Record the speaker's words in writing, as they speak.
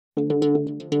Support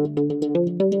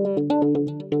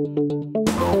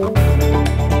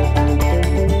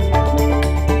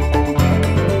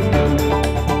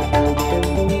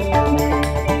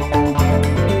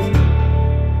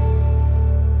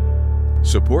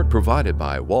provided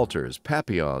by Walters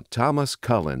Papillon Thomas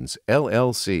Cullins,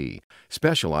 LLC,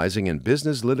 specializing in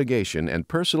business litigation and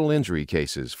personal injury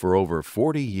cases for over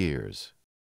 40 years.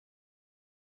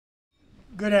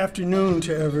 Good afternoon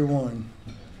to everyone.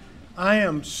 I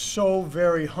am so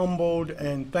very humbled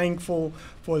and thankful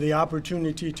for the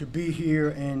opportunity to be here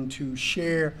and to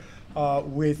share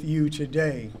with you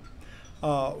today.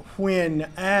 When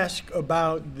asked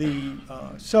about the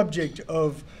subject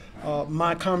of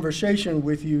my conversation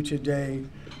with you today,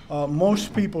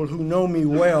 most people who know me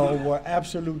well were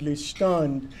absolutely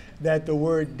stunned that the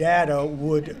word data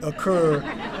would occur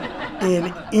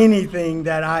in anything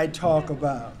that I talk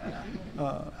about.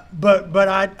 But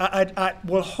I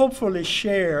will hopefully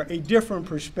share a different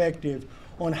perspective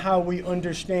on how we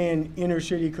understand inner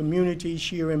city communities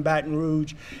here in Baton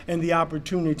Rouge and the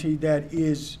opportunity that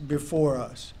is before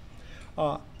us.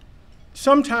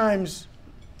 Sometimes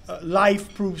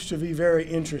life proves to be very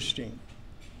interesting.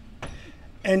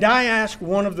 And I asked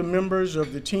one of the members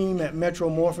of the team at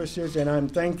Metromorphosis, and I'm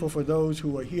thankful for those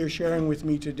who are here sharing with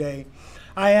me today.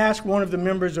 I asked one of the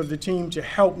members of the team to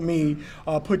help me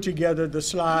put together the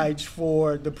slides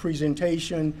for the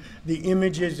presentation, the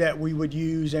images that we would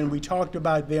use, and we talked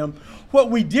about them. What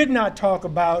we did not talk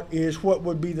about is what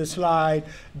would be the slide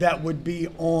that would be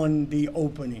on the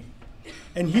opening.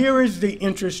 And here is the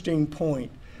interesting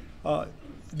point.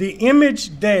 The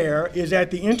image there is at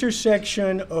the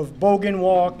intersection of Bogan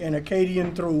Walk and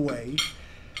Acadian Thruway.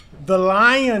 The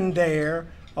lion there,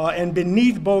 and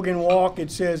beneath Bogan Walk it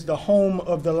says the home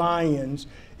of the lions,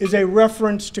 is a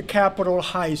reference to Capitol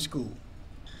High School.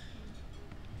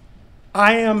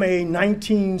 I am a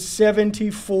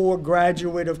 1974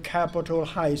 graduate of Capitol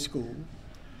High School.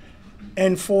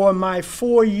 And for my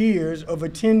 4 years of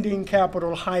attending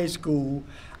Capitol High School,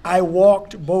 I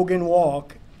walked Bogan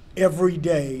Walk every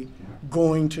day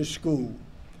going to school.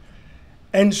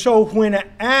 And so when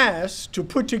asked to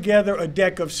put together a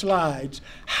deck of slides,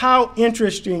 how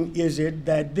interesting is it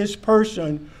that this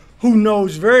person who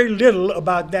knows very little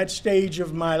about that stage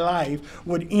of my life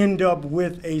would end up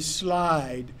with a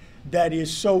slide that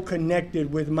is so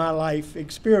connected with my life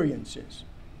experiences?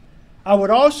 I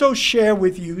would also share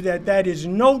with you that that is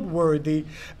noteworthy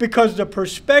because the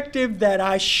perspective that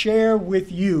I share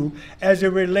with you as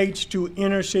it relates to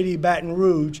inner city Baton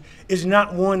Rouge is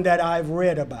not one that I've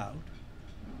read about,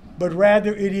 but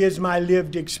rather it is my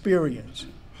lived experience.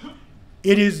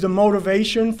 It is the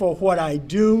motivation for what I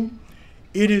do.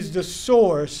 It is the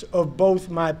source of both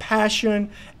my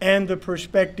passion and the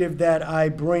perspective that I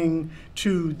bring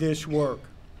to this work.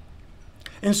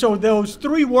 And so those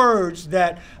three words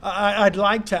that I'd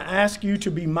like to ask you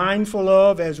to be mindful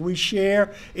of as we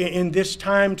share in this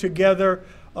time together,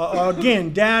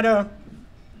 again, data,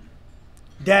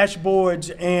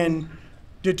 dashboards, and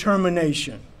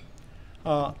determination.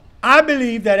 I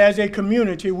believe that as a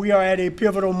community, we are at a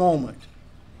pivotal moment.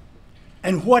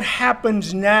 And what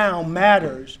happens now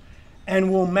matters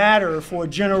and will matter for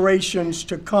generations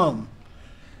to come.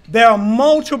 There are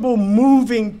multiple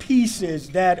moving pieces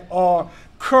that are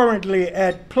currently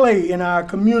at play in our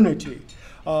community.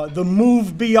 The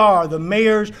Move BR, the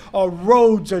Mayor's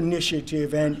Roads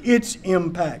Initiative and its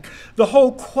impact. The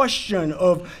whole question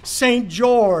of St.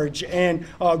 George and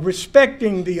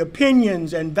respecting the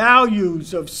opinions and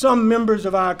values of some members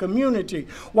of our community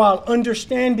while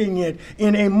understanding it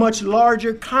in a much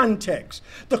larger context.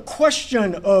 The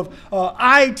question of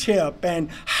ITEP and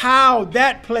how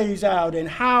that plays out and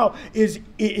how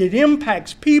it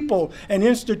impacts people and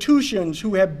institutions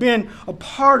who have been a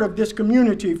part of this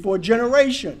community for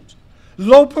generations.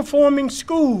 Low-performing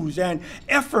schools and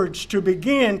efforts to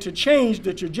begin to change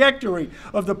the trajectory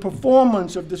of the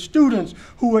performance of the students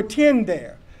who attend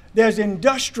there. There's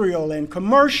industrial and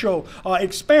commercial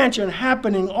expansion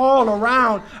happening all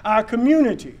around our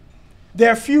community.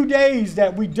 There are few days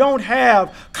that we don't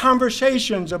have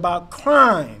conversations about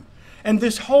crime and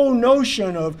this whole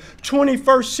notion of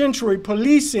 21st century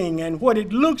policing and what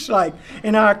it looks like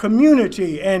in our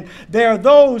community. And there are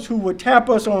those who would tap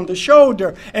us on the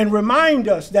shoulder and remind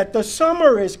us that the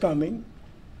summer is coming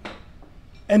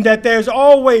and that there's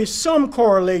always some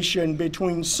correlation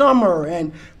between summer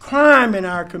and crime in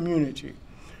our community.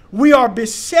 We are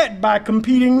beset by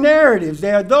competing narratives.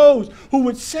 There are those who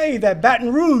would say that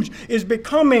Baton Rouge is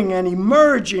becoming an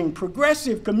emerging,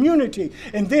 progressive community.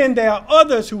 And then there are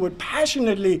others who would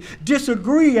passionately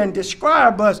disagree and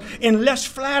describe us in less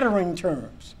flattering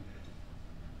terms.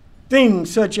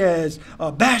 things such as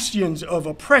bastions of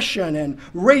oppression and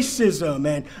racism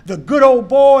and the Good Old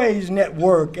Boys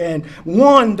Network and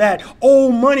one that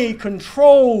old money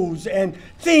controls and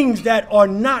things that are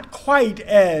not quite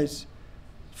as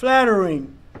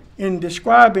flattering in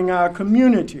describing our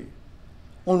community.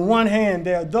 On one hand,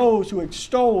 there are those who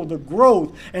extol the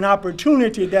growth and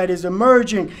opportunity that is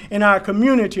emerging in our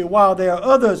community, while there are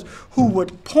others who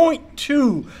would point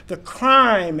to the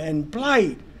crime and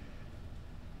blight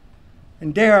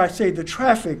and, dare I say, the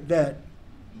traffic that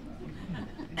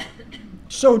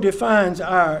so defines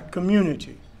our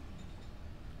community.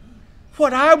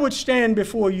 What I would stand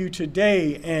before you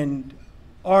today and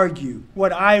argue,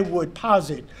 what I would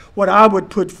posit, what I would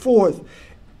put forth,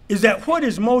 is that what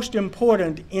is most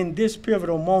important in this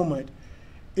pivotal moment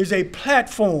is a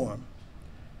platform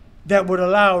that would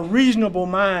allow reasonable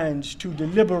minds to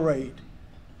deliberate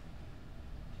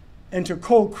and to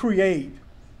co-create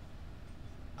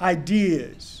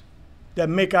ideas that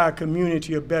make our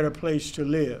community a better place to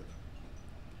live.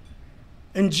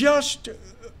 And just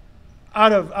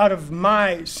out of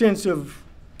my sense of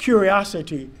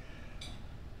curiosity,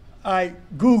 I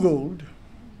Googled,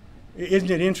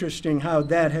 isn't it interesting how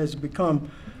that has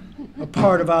become a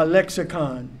part of our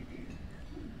lexicon,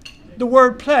 the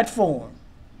word platform.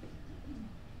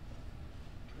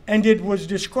 And it was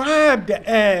described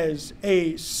as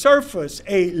a surface,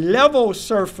 a level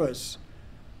surface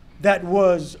that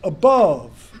was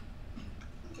above,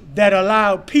 that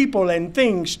allowed people and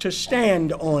things to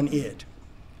stand on it.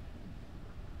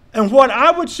 And what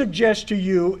I would suggest to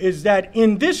you is that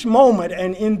in this moment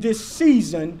and in this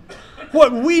season,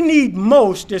 what we need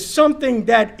most is something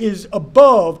that is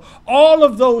above all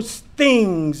of those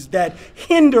things that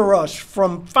hinder us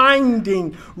from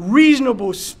finding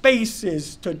reasonable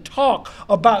spaces to talk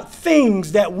about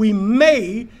things that we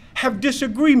may have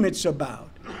disagreements about,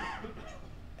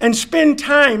 and spend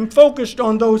time focused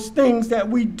on those things that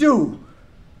we do,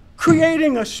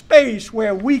 creating a space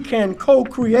where we can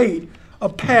co-create a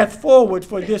path forward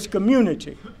for this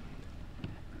community.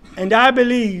 And I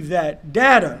believe that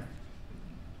data,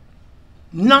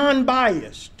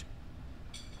 non-biased,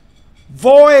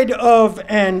 void of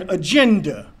an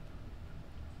agenda,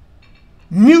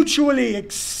 mutually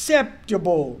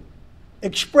acceptable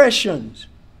expressions,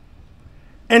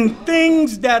 and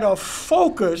things that are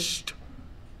focused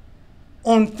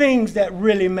on things that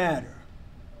really matter,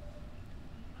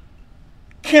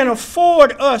 can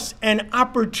afford us an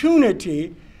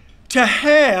opportunity to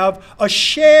have a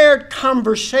shared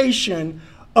conversation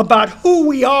about who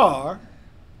we are,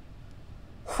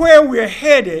 where we're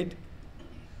headed,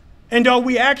 and are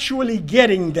we actually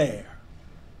getting there?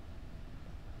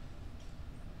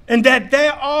 And that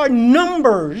there are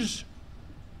numbers,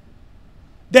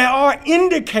 there are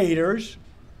indicators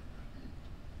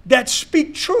that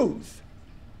speak truth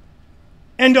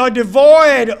and are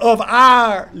devoid of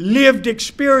our lived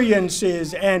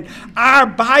experiences and our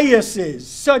biases,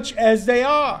 such as they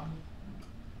are.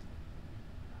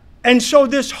 And so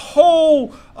this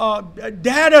whole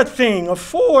data thing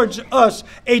affords us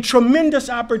a tremendous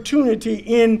opportunity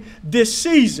in this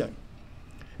season.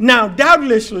 Now,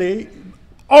 doubtlessly,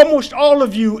 almost all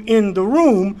of you in the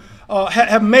room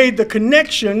have made the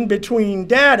connection between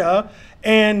data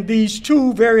and these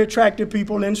two very attractive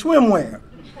people in swimwear.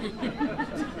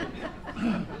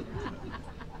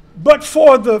 But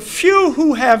for the few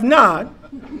who have not,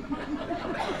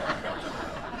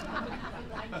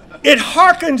 it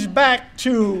harkens back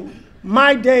to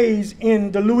my days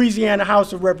in the Louisiana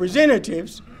House of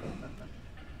Representatives,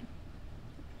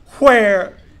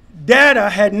 where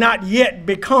data had not yet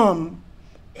become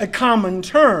a common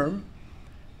term,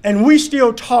 and we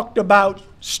still talked about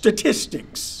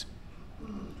statistics.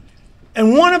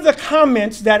 And one of the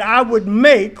comments that I would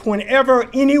make whenever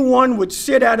anyone would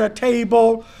sit at a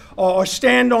table or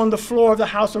stand on the floor of the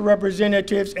House of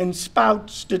Representatives and spout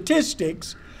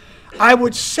statistics, I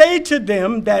would say to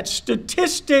them that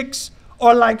statistics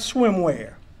are like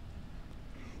swimwear.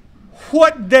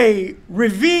 What they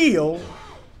reveal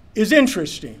is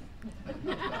interesting.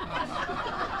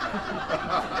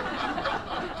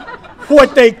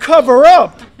 What they cover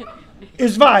up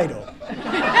is vital.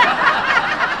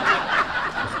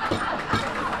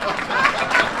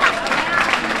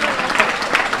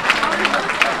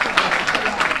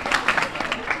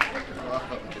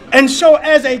 And so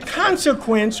as a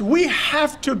consequence, we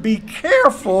have to be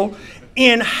careful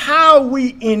in how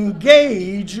we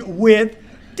engage with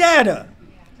data.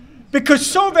 Because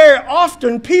so very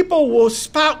often people will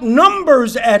spout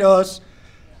numbers at us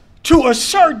to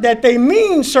assert that they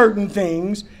mean certain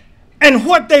things, and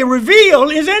what they reveal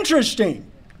is interesting.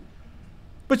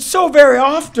 But so very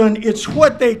often, it's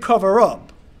what they cover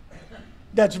up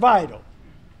that's vital.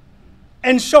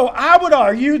 And so I would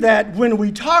argue that when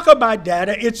we talk about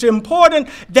data, it's important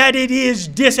that it is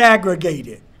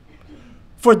disaggregated.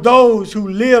 For those who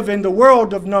live in the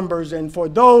world of numbers and for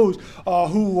those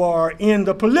who are in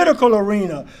the political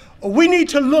arena, we need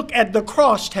to look at the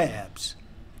crosstabs.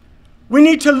 We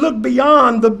need to look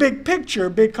beyond the big picture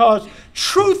because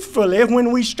truthfully,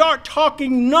 when we start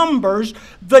talking numbers,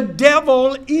 the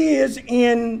devil is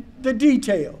in the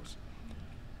details.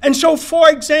 And so, for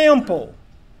example,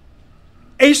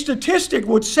 a statistic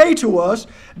would say to us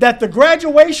that the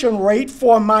graduation rate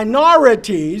for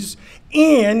minorities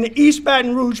in East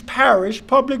Baton Rouge Parish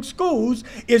public schools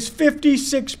is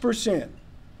 56%.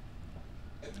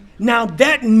 Now,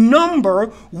 that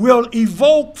number will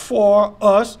evoke for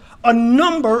us a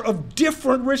number of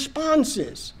different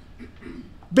responses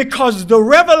because the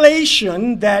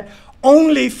revelation that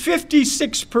only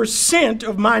 56%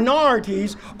 of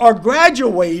minorities are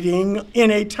graduating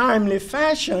in a timely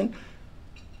fashion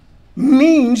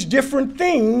means different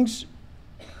things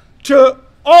to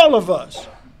all of us.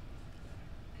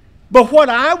 But what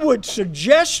I would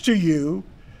suggest to you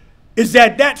is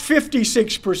that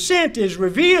 56% is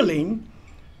revealing,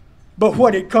 but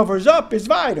what it covers up is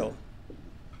vital.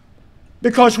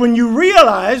 Because when you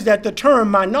realize that the term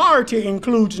minority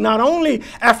includes not only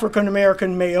African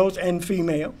American males and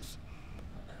females,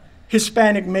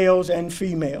 Hispanic males and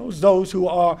females, those who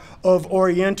are of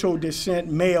Oriental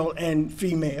descent, male and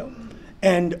female,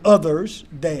 and others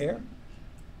there,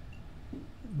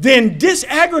 then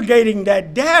disaggregating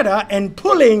that data and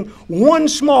pulling one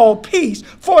small piece,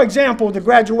 for example, the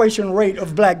graduation rate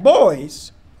of black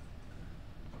boys,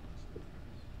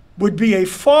 would be a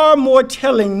far more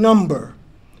telling number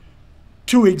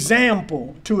to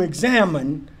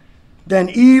examine than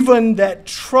even that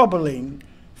troubling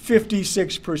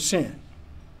 56%.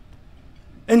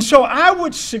 And so I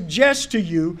would suggest to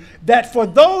you that for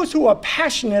those who are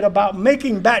passionate about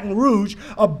making Baton Rouge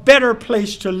a better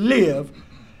place to live,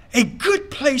 a good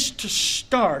place to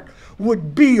start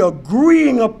would be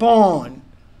agreeing upon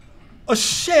a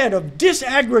set of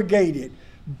disaggregated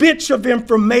bits of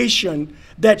information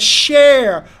that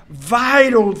share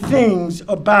vital things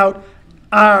about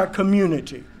our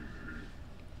community.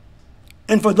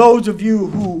 And for those of you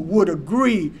who would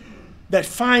agree that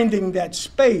finding that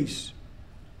space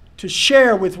to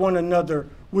share with one another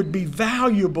would be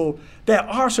valuable, there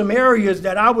are some areas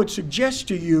that I would suggest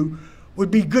to you would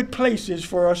be good places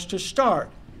for us to start.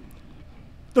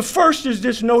 The first is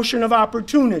this notion of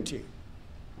opportunity.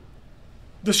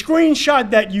 The screenshot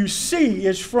that you see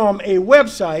is from a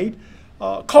website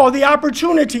called the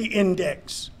Opportunity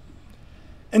Index.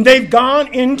 And they've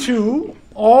gone into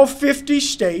all 50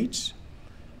 states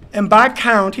and by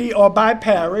county or by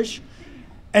parish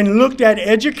and looked at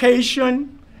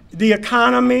education, the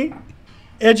economy,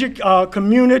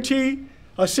 community,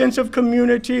 a sense of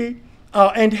community,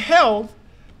 and health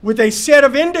with a set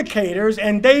of indicators,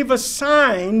 and they've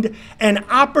assigned an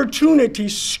opportunity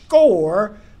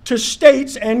score to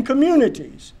states and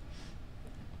communities.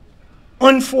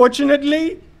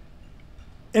 Unfortunately,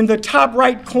 in the top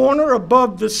right corner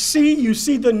above the C, you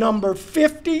see the number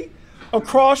 50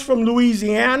 across from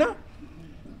Louisiana.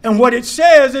 And what it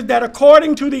says is that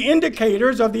according to the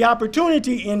indicators of the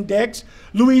Opportunity Index,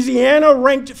 Louisiana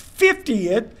ranked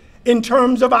 50th in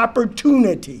terms of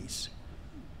opportunities.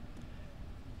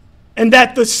 And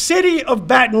that the city of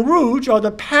Baton Rouge, or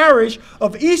the parish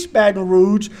of East Baton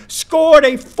Rouge, scored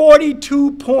a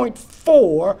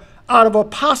 42.4 out of a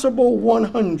possible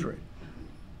 100.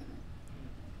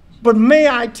 But may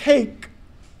I take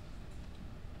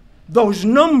those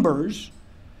numbers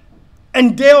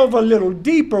and delve a little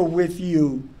deeper with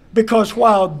you, because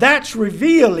while that's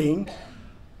revealing,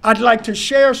 I'd like to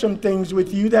share some things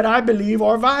with you that I believe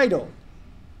are vital.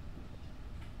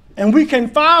 And we can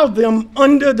file them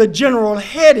under the general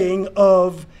heading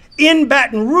of, in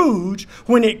Baton Rouge,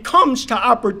 when it comes to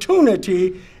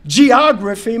opportunity,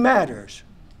 geography matters.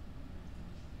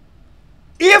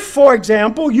 If, for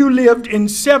example, you lived in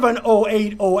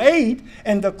 70808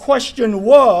 and the question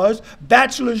was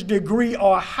bachelor's degree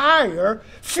or higher,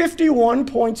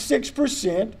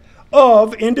 51.6%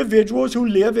 of individuals who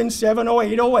live in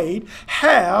 70808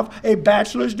 have a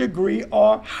bachelor's degree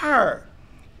or higher.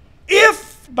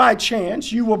 If by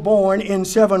chance you were born in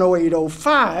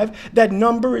 70805, that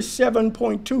number is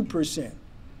 7.2%.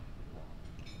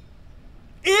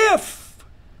 If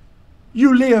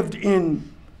you lived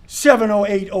in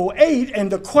 70808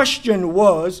 and the question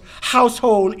was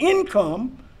household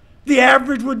income, the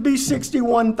average would be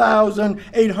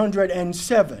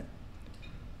 61,807.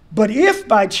 But if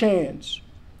by chance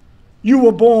you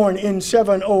were born in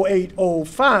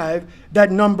 70805,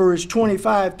 that number is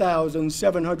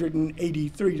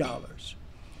 $25,783.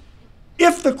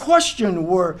 If the question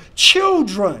were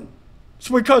children, it's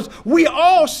because we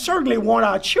all certainly want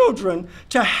our children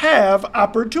to have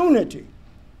opportunity.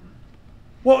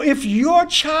 Well, if your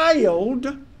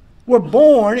child were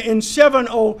born in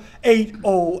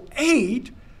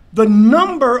 70808, the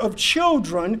number of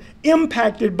children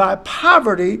impacted by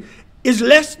poverty is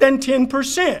less than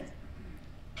 10%.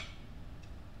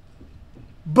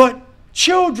 But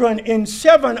children in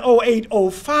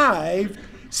 70805,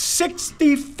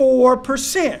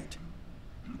 64%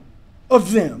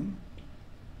 of them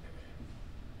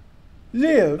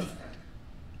live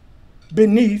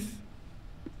beneath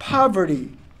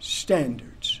poverty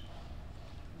standards.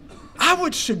 I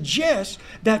would suggest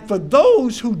that for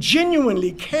those who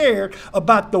genuinely cared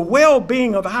about the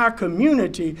well-being of our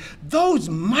community, those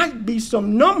might be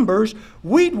some numbers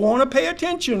we'd want to pay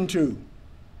attention to.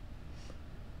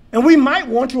 And we might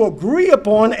want to agree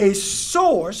upon a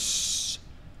source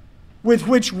with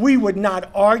which we would not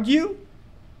argue,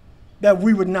 that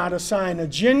we would not assign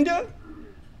agenda,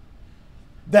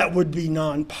 that would be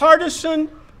nonpartisan.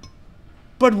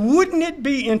 But wouldn't it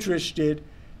be interesting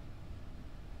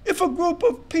if a group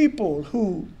of people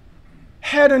who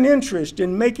had an interest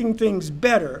in making things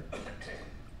better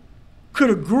could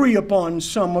agree upon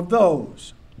some of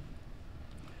those?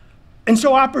 And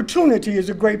so opportunity is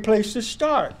a great place to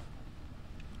start.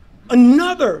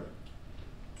 Another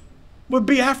would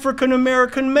be African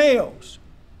American males.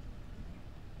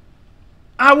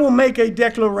 I will make a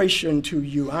declaration to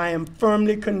you. I am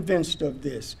firmly convinced of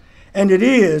this. And it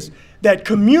is that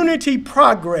community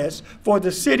progress for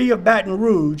the city of Baton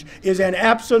Rouge is an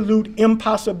absolute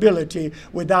impossibility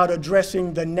without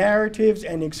addressing the narratives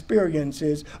and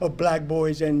experiences of black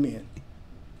boys and men.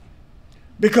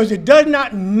 Because it does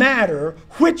not matter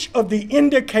which of the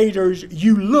indicators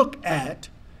you look at,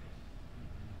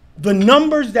 the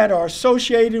numbers that are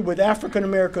associated with African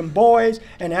American boys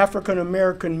and African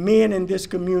American men in this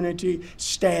community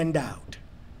stand out.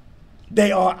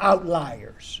 They are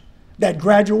outliers. That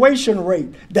graduation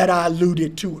rate that I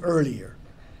alluded to earlier,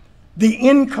 the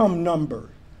income number,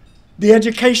 the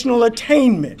educational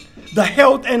attainment, the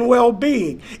health and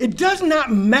well-being. It does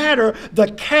not matter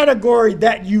the category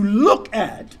that you look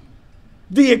at.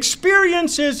 The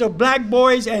experiences of black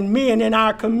boys and men in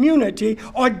our community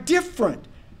are different.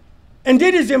 And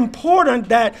it is important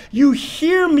that you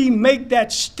hear me make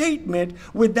that statement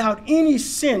without any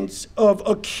sense of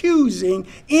accusing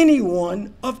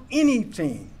anyone of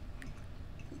anything.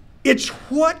 It's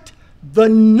what the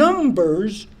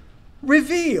numbers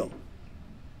reveal.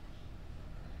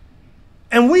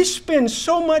 And we spend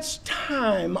so much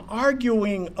time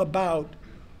arguing about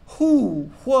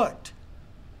who, what,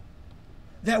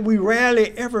 that we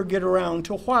rarely ever get around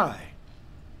to why.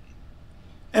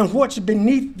 And what's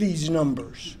beneath these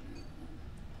numbers?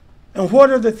 And what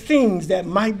are the things that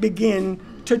might begin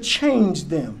to change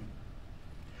them?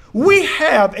 We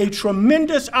have a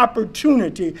tremendous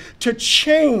opportunity to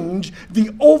change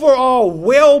the overall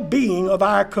well-being of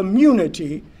our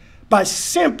community by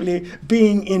simply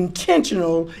being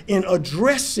intentional in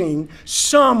addressing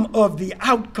some of the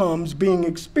outcomes being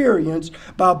experienced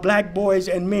by black boys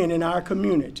and men in our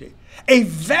community. A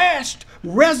vast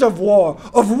reservoir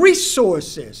of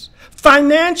resources,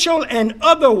 financial and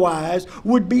otherwise,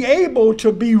 would be able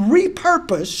to be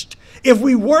repurposed if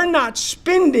we were not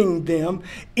spending them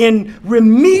in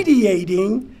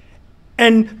remediating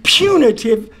and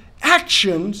punitive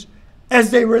actions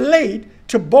as they relate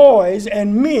to boys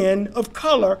and men of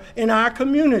color in our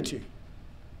community.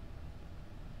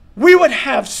 We would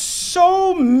have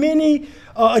so many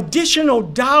additional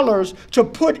dollars to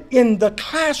put in the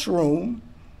classroom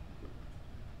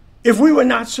if we were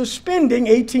not suspending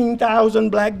 18,000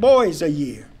 black boys a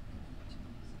year.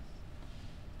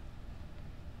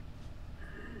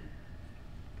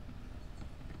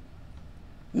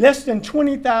 Less than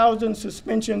 20,000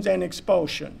 suspensions and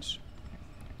expulsions.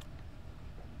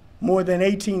 More than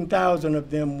 18,000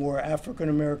 of them were African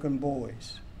American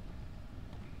boys.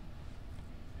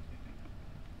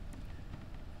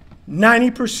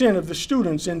 90% of the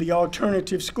students in the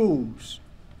alternative schools,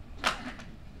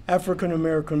 African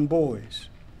American boys.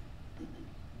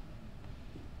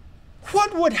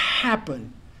 What would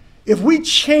happen if we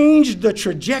changed the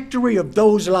trajectory of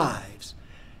those lives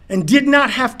and did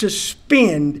not have to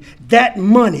spend that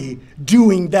money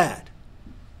doing that?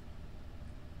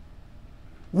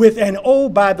 With an, oh,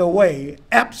 by the way,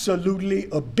 absolutely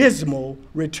abysmal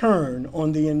return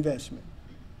on the investment.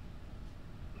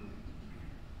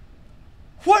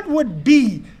 what would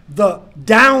be the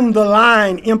down the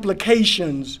line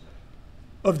implications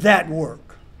of that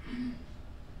work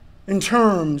in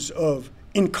terms of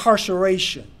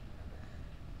incarceration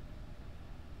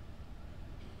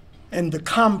and the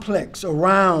complex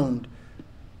around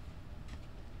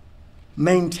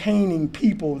maintaining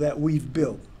people that we've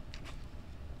built?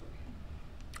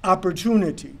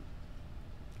 Opportunity,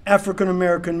 African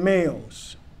American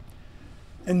males,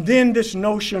 and then this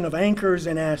notion of anchors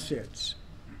and assets.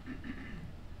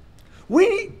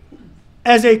 We,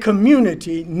 as a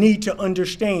community, need to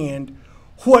understand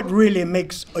what really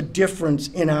makes a difference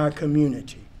in our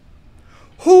community.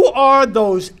 Who are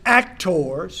those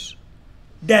actors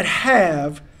that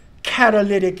have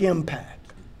catalytic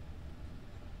impact?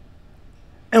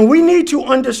 And we need to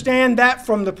understand that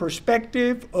from the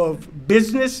perspective of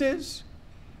businesses.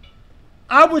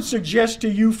 I would suggest to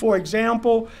you, for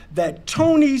example, that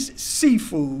Tony's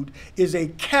Seafood is a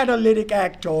catalytic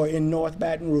actor in North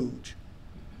Baton Rouge.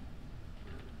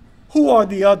 Who are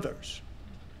the others?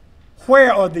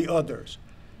 Where are the others?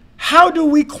 How do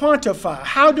we quantify?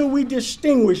 How do we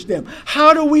distinguish them?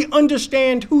 How do we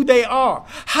understand who they are?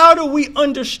 How do we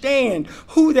understand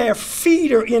who their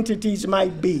feeder entities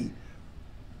might be,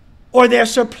 or their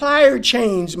supplier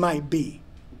chains might be,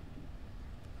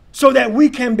 so that we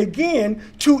can begin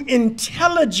to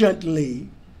intelligently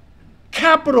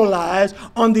capitalize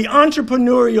on the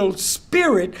entrepreneurial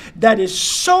spirit that is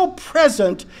so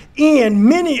present in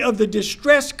many of the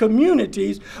distressed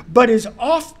communities, but is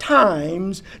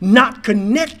oftentimes not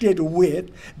connected with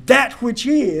that which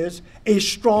is a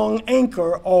strong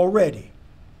anchor already.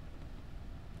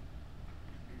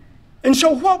 And so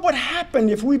what would happen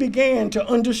if we began to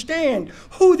understand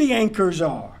who the anchors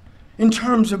are in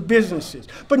terms of businesses,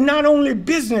 but not only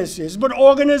businesses, but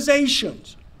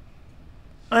organizations?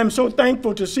 I am so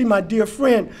thankful to see my dear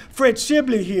friend Fred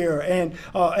Sibley here, and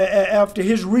after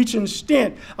his recent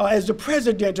stint as the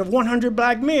president of 100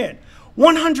 Black Men.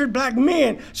 100 Black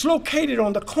Men is located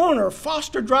on the corner of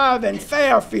Foster Drive and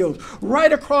Fairfield,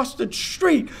 right across the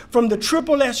street from the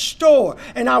Triple S store.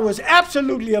 And I was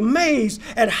absolutely amazed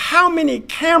at how many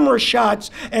camera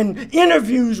shots and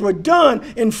interviews were done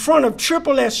in front of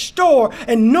Triple S store,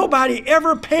 and nobody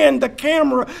ever panned the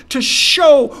camera to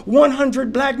show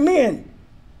 100 Black Men.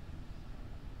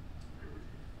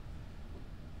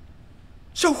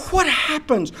 So what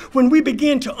happens when we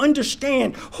begin to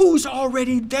understand who's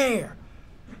already there?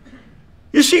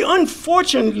 You see,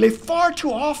 unfortunately, far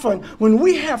too often when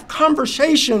we have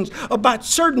conversations about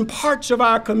certain parts of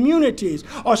our communities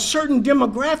or certain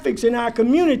demographics in our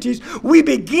communities, we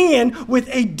begin with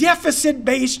a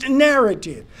deficit-based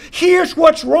narrative. Here's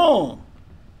what's wrong,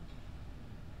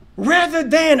 rather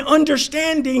than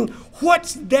understanding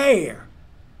what's there.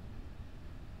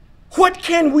 What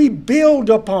can we build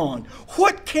upon?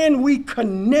 What can we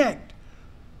connect?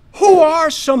 Who are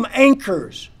some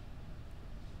anchors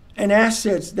and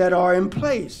assets that are in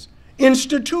place?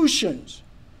 Institutions.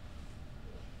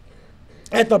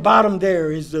 At the bottom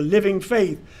there is the Living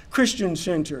Faith Christian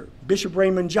Center. Bishop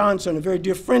Raymond Jetson, a very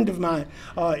dear friend of mine,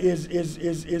 is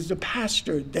the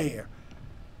pastor there.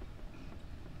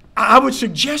 I would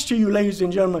suggest to you, ladies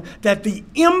and gentlemen, that the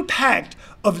impact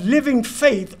of Living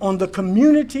Faith on the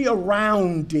community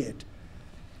around it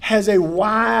has a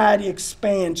wide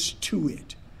expanse to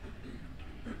it,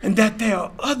 and that there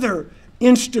are other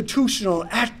institutional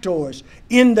actors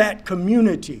in that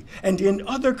community and in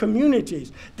other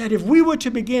communities that if we were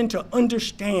to begin to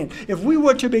understand, if we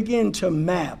were to begin to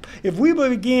map, if we were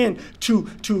to begin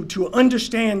to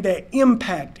understand their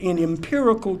impact in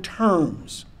empirical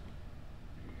terms,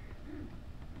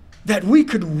 that we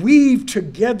could weave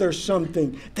together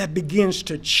something that begins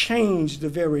to change the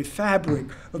very fabric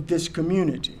of this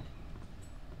community.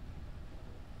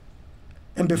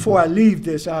 And before I leave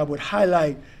this, I would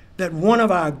highlight that one of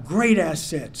our great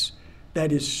assets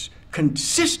that is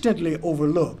consistently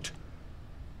overlooked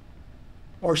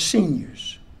are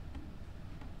seniors.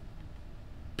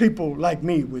 People like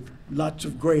me with lots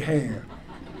of gray hair.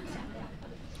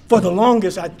 For the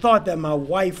longest, I thought that my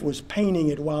wife was painting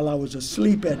it while I was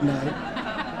asleep at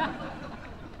night.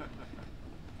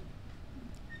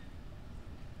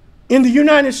 In the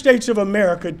United States of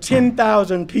America,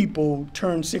 10,000 people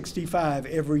turn 65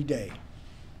 every day.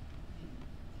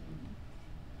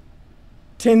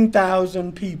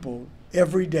 10,000 people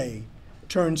every day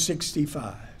turn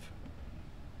 65.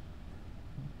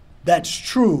 That's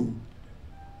true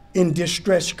in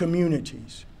distressed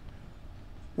communities,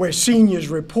 where seniors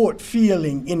report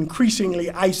feeling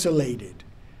increasingly isolated,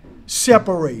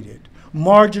 separated,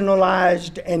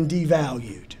 marginalized, and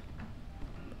devalued.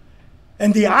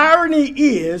 And the irony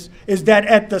is that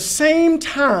at the same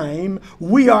time,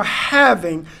 we are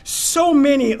having so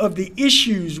many of the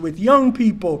issues with young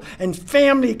people and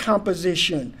family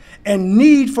composition and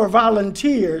need for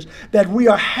volunteers that we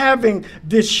are having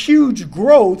this huge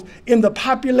growth in the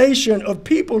population of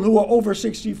people who are over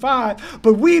 65,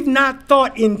 but we've not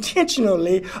thought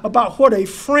intentionally about what a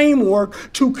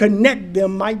framework to connect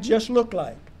them might just look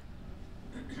like.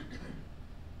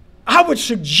 I would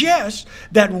suggest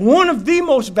that one of the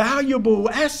most valuable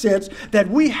assets that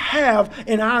we have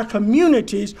in our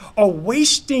communities are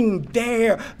wasting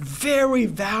their very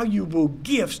valuable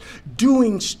gifts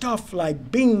doing stuff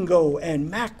like bingo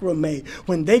and macrame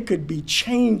when they could be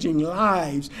changing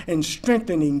lives and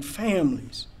strengthening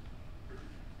families.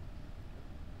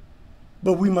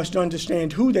 But we must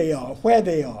understand who they are, where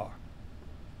they are.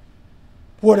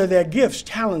 What are their gifts,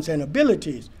 talents, and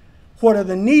abilities? What are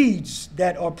the needs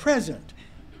that are present?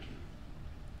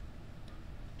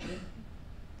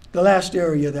 The last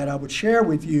area that I would share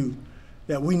with you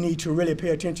that we need to really pay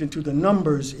attention to the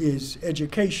numbers is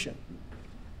education.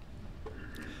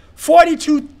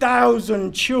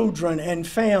 42,000 children and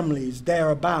families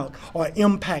thereabout are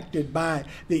impacted by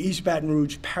the East Baton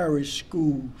Rouge Parish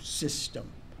school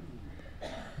system.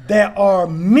 There are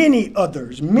many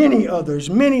others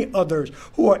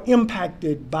who are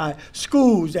impacted by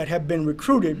schools that have been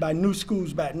recruited by New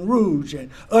Schools Baton Rouge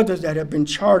and others that have been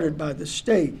chartered by the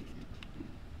state.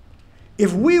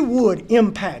 If we would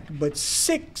impact but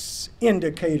 6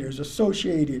 indicators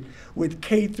associated with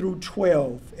K through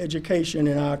 12 education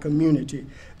in our community,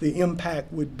 the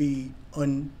impact would be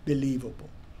unbelievable.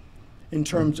 In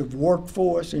terms of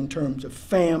workforce, in terms of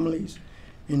families,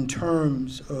 in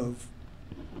terms of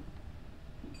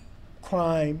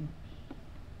crime,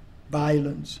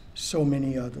 violence, so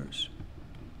many others.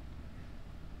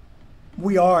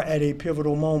 We are at a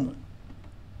pivotal moment.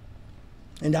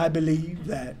 And I believe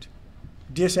that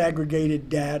disaggregated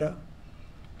data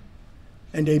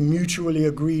and a mutually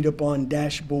agreed upon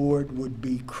dashboard would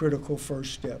be critical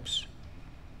first steps.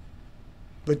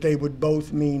 But they would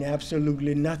both mean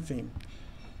absolutely nothing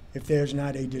if there's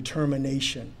not a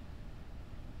determination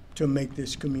to make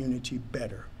this community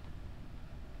better.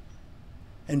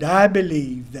 And I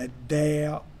believe that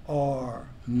there are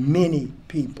many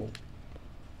people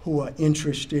who are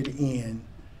interested in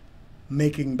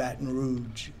making Baton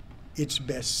Rouge its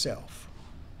best self.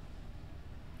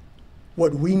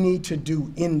 What we need to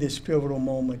do in this pivotal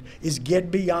moment is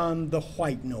get beyond the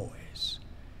white noise,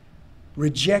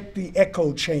 reject the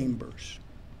echo chambers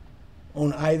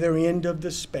on either end of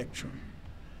the spectrum,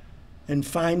 and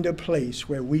find a place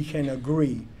where we can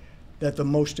agree that the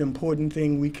most important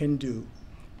thing we can do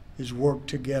is work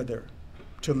together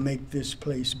to make this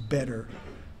place better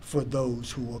for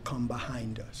those who will come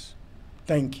behind us.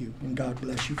 Thank you, and God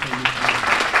bless you for your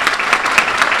time.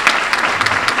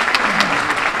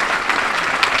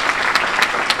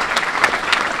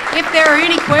 If there are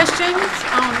any questions,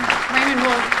 Raymond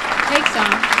will take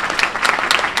some.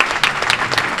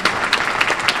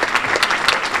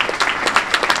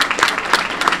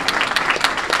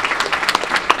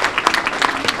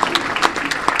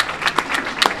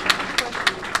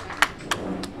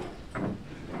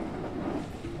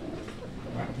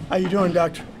 How you doing,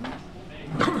 Doctor?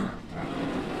 That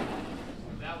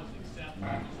was acceptable.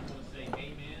 I just want to say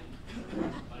amen,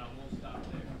 but I won't stop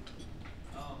there.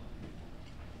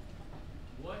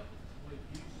 What would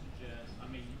you suggest? I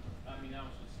mean, that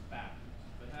was just fabulous.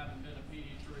 But having been a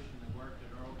pediatrician that worked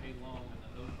at OK Long in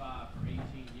the 05 for 18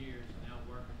 years, and now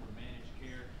working for managed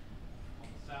care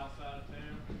on the south side of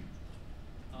town,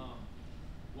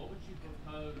 what would you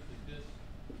propose that this?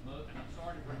 And I'm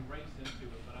sorry to bring race into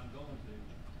it, but I'm going to.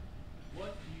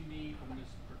 What do you need from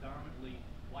this predominantly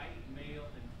white male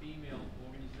and female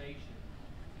organization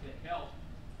to help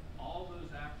all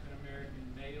those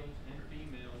African-American males and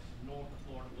females north of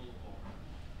Florida Boulevard?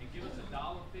 And give us a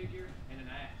dollar figure and an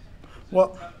ask.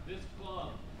 Well, this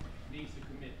club needs to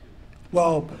commit to it.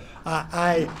 Well,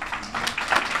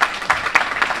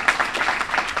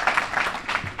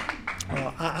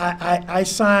 I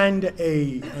signed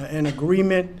an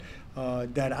agreement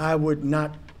that I would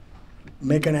not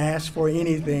make an ask for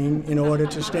anything in order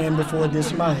to stand before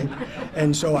this mic,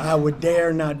 and so I would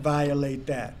dare not violate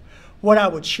that. What I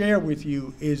would share with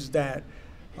you is that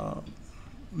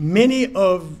many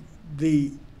of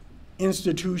the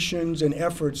institutions and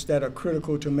efforts that are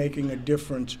critical to making a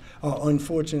difference are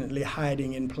unfortunately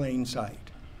hiding in plain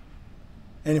sight.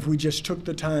 And if we just took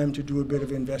the time to do a bit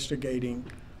of investigating,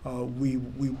 we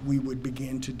would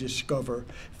begin to discover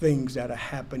things that are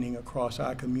happening across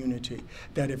our community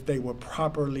that if they were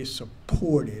properly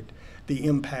supported, the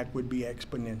impact would be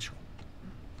exponential.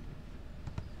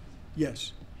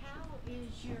 Yes. How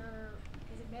is your,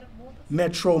 is it metamorphosis?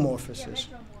 Metromorphosis. Yeah,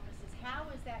 metromorphosis. How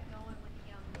is that going with the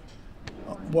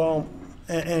young men? Well,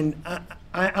 and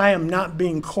I am not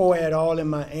being coy at all in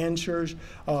my answers,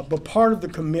 but part of the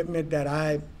commitment that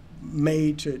I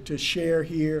made to share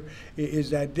here is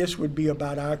that this would be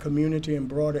about our community and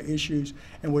broader issues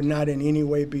and would not in any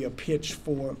way be a pitch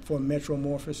for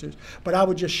metromorphosis. But I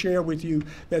would just share with you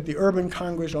that the Urban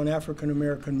Congress on African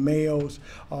American Males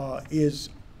is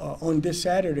on this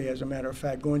Saturday, as a matter of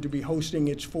fact, going to be hosting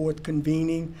its 4th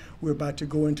convening. We're about to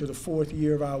go into the 4th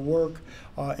year of our work,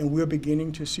 and we're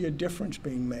beginning to see a difference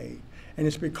being made. And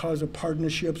it's because of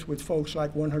partnerships with folks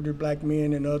like 100 Black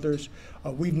Men and others.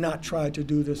 We've not tried to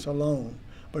do this alone,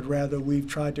 but rather we've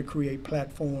tried to create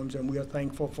platforms, and we are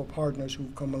thankful for partners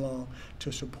who've come along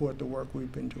to support the work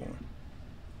we've been doing.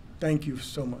 Thank you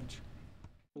so much.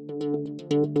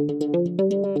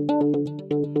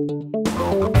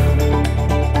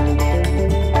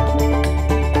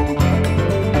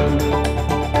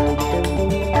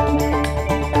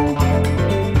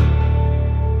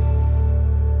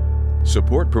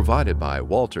 Support provided by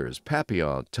Walters,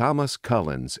 Papillon, Thomas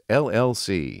Cullens,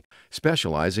 LLC,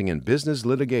 specializing in business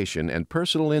litigation and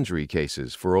personal injury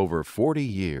cases for over 40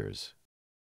 years.